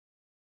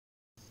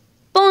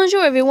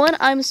Bonjour everyone,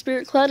 I'm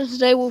Spirit Cloud, and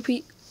today we'll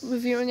be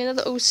reviewing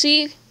another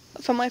OC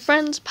from my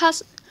friends,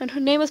 and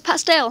her name is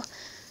Pastel.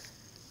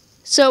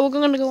 So we're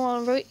going to go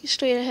on right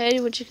straight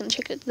ahead, which you can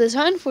check out the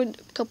design for a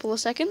couple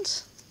of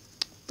seconds.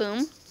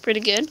 Boom,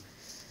 pretty good.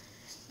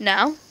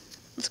 Now,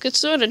 let's get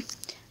started.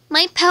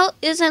 My pelt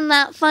isn't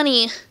that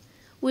funny.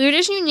 Weird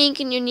is unique,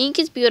 and unique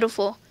is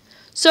beautiful.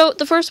 So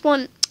the first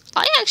one,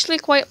 I actually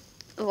quite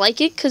like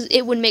it because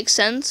it would make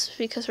sense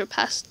because her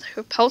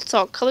pelts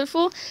are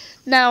colorful.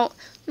 Now,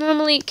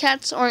 normally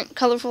cats aren't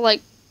colorful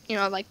like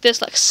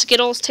this, like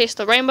Skittles taste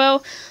the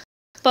rainbow,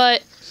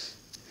 but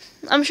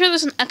I'm sure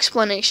there's an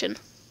explanation.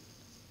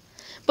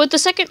 But the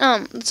second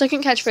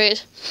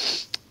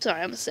catchphrase,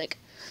 sorry, I'm sick,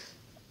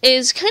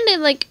 is kind of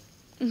like,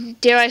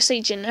 dare I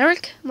say,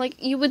 generic. Like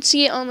you would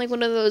see it on like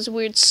one of those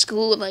weird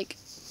school like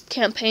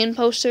campaign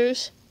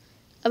posters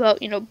about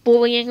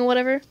bullying or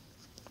whatever.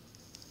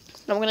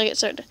 I'm gonna get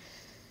started.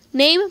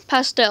 Name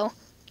Pastel.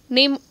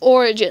 Name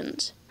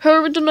origins. Her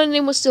original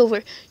name was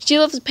Silver. She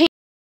loves paint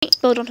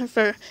spilled on her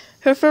fur.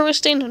 Her fur was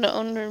stained and the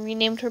owner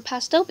renamed her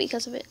Pastel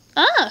because of it.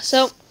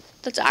 So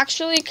that's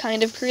actually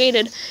kind of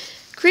creative.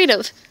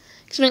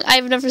 Considering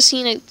I've never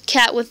seen a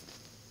cat with,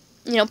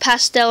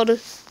 pastel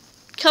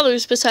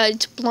colors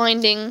besides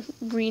blinding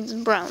greens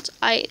and browns.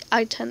 I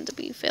tend to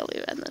be a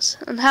failure in this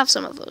and have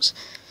some of those.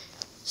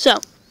 So,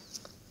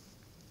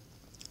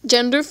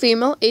 gender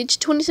female, age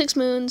 26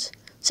 moons,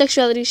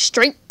 sexuality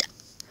straight.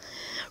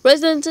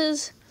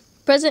 Residences.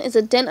 Present is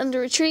a den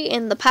under a tree,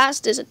 and the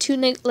past is a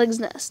two-legs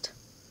nest.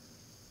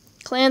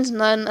 Clans,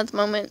 none at the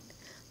moment.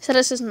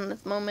 Status is none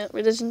at the moment.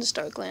 Religion to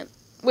Star Clan.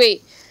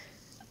 Wait,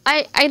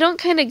 I don't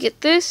kind of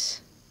get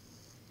this,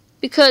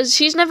 because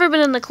she's never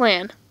been in the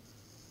clan.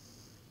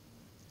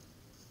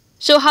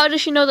 So how does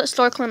she know that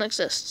Star Clan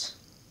exists?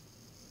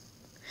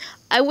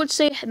 I would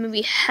say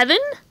maybe heaven,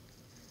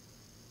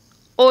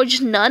 or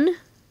just none,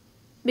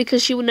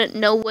 because she wouldn't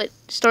know what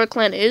Star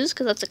Clan is,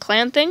 because that's a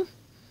clan thing.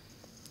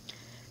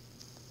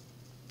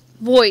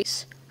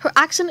 Voice. Her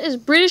accent is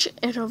British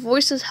and her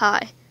voice is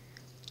high.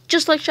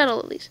 Just like Shadow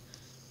Lilies.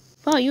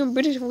 Wow, you and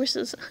British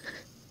voices.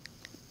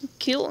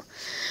 Cool.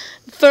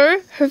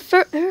 Fur. Her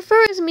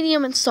fur is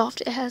medium and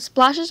soft. It has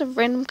splashes of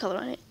random color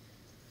on it.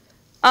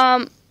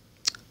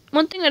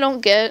 One thing I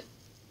don't get,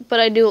 but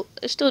I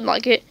still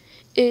like it,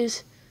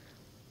 is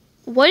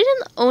why didn't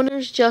the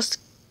owners just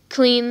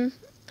clean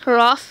her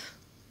off?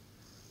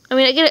 I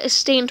mean, I get it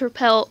stained her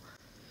pelt,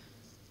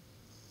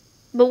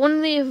 but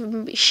wouldn't they have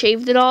maybe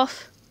shaved it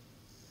off?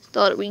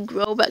 Thought it would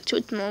grow back to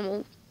its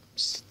normal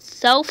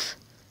self.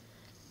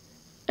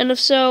 And if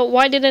so,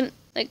 why didn't,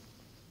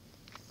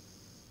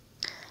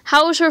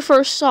 how is her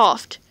fur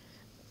soft?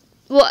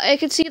 Well, I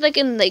could see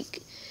in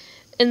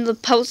the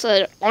pelts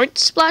that aren't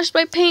splashed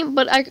by paint,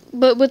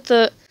 but with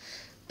the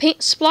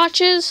paint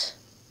splotches,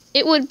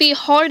 it would be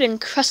hard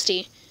and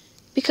crusty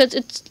because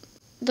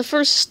the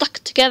fur's stuck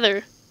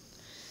together.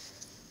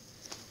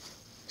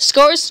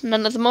 Scars,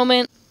 none at the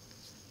moment.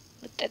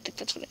 I think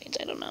that's what it means,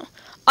 I don't know.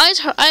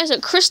 Her eyes are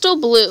crystal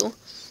blue.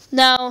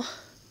 Now,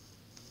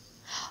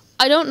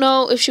 I don't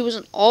know if she was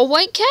an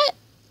all-white cat,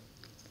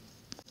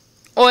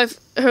 or if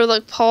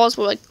her paws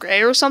were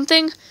gray or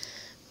something,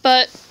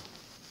 but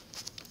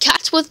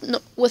cats who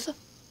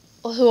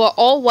are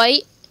all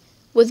white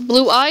with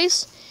blue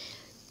eyes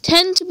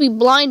tend to be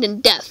blind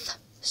and deaf.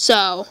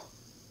 So,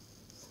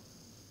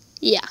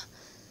 yeah.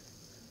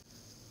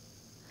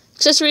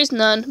 Accessories,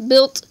 none.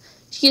 Built,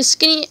 she is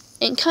skinny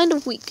and kind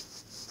of weak.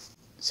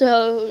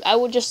 So, I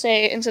would just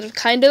say, instead of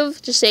kind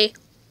of, just say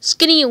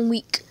skinny and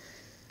weak.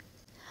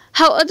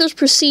 How others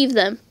perceive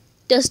them.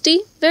 Dusty,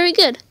 very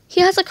good.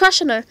 He has a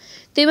crush on her.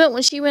 They met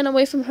when she ran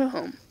away from her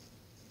home.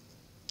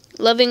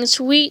 Loving,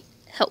 sweet,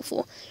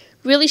 helpful.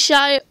 Really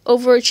shy,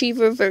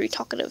 overachiever, very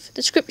talkative.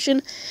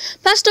 Description.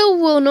 Pastel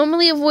will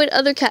normally avoid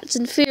other cats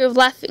in fear of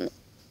laughing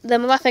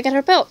at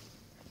her pelt.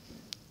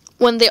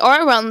 When they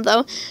are around,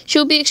 though, she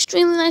will be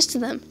extremely nice to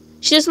them.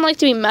 She doesn't like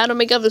to be mad or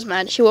make others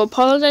mad. She will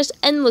apologize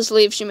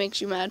endlessly if she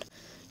makes you mad.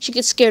 She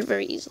gets scared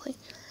very easily.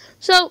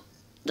 So,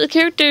 the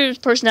character's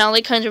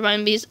personality kind of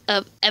reminds me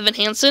of Evan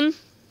Hansen,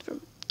 from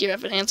Dear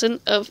Evan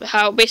Hansen, of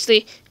how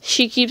basically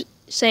she keeps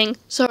saying,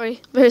 sorry,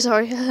 very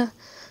sorry,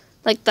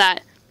 like that.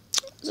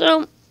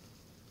 So,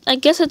 I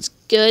guess it's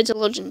good. It's a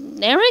little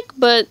generic,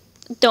 but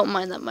don't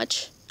mind that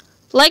much.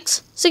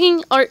 Likes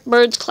singing, art,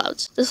 birds,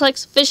 clouds.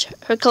 Dislikes fish,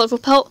 her colorful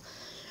pelt,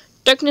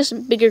 darkness,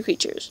 and bigger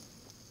creatures.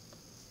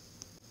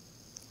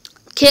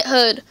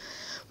 Kithood.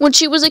 When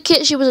she was a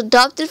kit, she was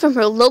adopted from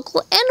her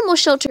local animal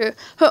shelter.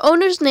 Her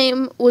owner's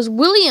name was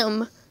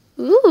William.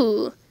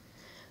 Ooh.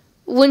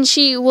 When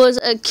she was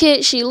a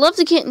kit, she loved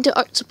to get into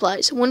art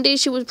supplies. One day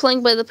she was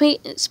playing by the paint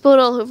and it spilled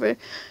all over.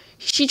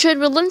 She tried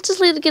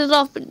relentlessly to get it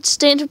off, but it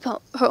stained her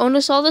pelt. Her owner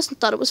saw this and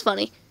thought it was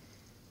funny.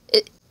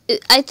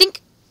 I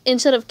think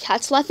instead of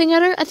cats laughing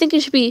at her, I think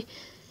it should be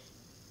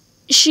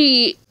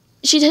she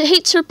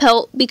hates her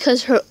pelt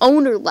because her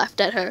owner laughed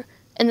at her.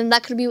 And then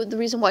that could be the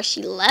reason why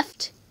she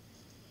left.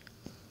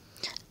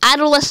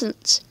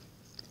 Adolescence.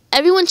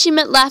 Everyone she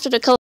met laughed at her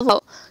color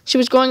She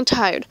was growing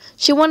tired.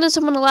 She wanted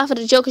someone to laugh at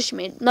a joke she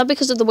made, not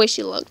because of the way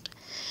she looked.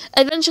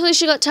 Eventually,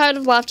 she got tired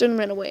of laughter and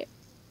ran away.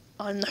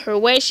 On her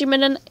way, she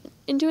met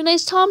into a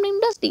nice Tom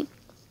named Dusty.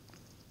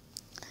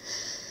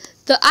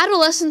 The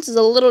adolescence is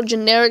a little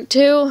generic,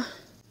 too.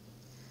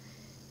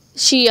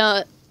 She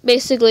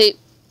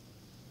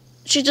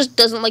just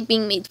doesn't like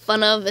being made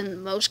fun of,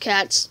 and most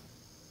cats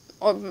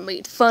are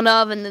made fun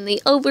of, and then they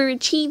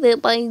overachieve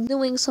it by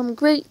doing some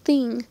great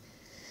thing.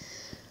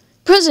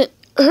 Present,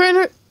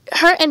 her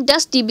and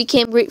Dusty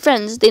became great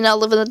friends. They now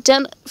live in a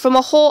den from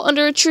a hole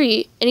under a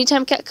tree.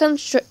 Anytime Cat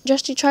comes,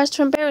 Dusty tries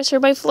to embarrass her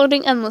by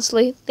flirting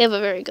endlessly. They have a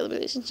very good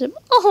relationship.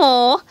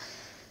 Aww.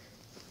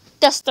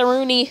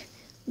 Dusty-rooney.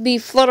 The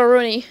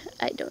flutteroony.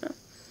 I don't know.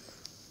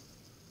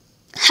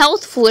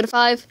 Health, 4 out of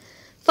 5.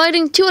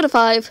 Fighting, 2 out of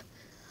 5.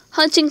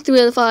 Hunting, 3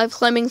 out of 5.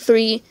 Climbing,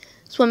 3.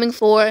 Swimming,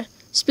 4.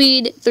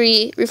 Speed,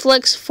 3.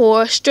 Reflex,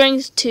 4.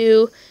 Strength,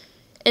 2.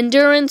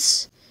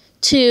 Endurance,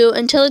 2.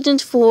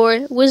 Intelligence,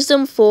 4.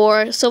 Wisdom,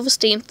 4.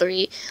 Self-esteem,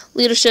 3.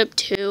 Leadership,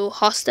 2.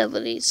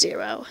 Hostility,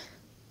 0.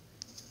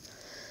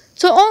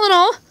 So all in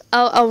all,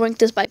 I'll rank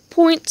this by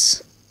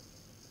points.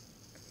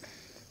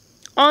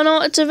 All in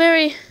all, it's a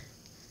very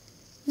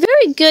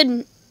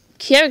good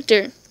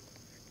character.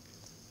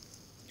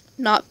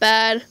 Not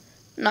bad,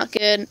 not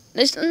good.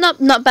 It's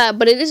not bad,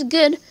 but it is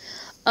good.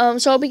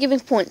 So I'll be giving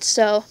points.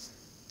 So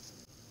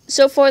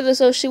far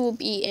this Oshi will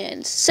be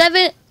in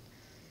 7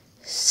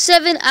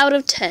 out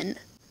of 10.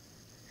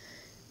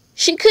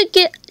 She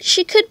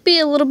could be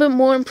a little bit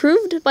more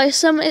improved by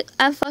some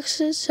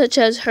affixes, such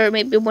as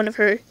maybe one of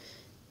her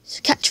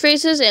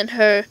catchphrases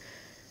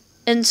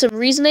and some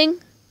reasoning.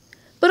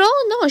 But all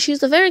in all,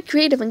 she's a very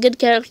creative and good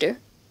character.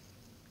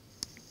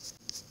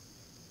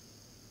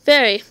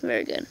 Very,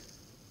 very good.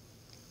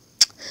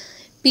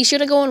 Be sure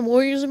to go on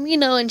Warriors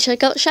Arena and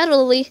check out Shadow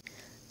Lily,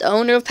 the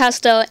owner of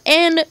Pastel,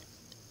 and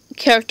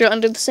character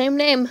under the same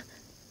name.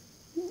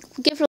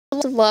 Give her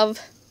lots of love.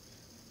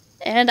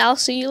 And I'll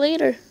see you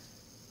later.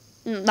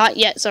 Not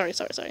yet. Sorry.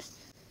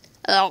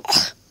 Oh.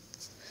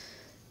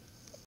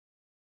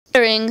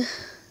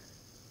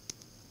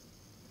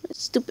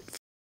 Stupid.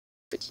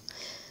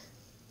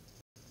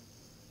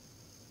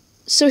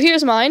 So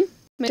here's mine.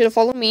 Make sure to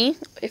follow me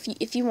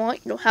if you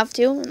want. You don't have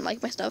to, and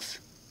like my stuff.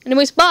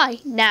 Anyways, bye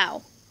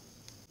now.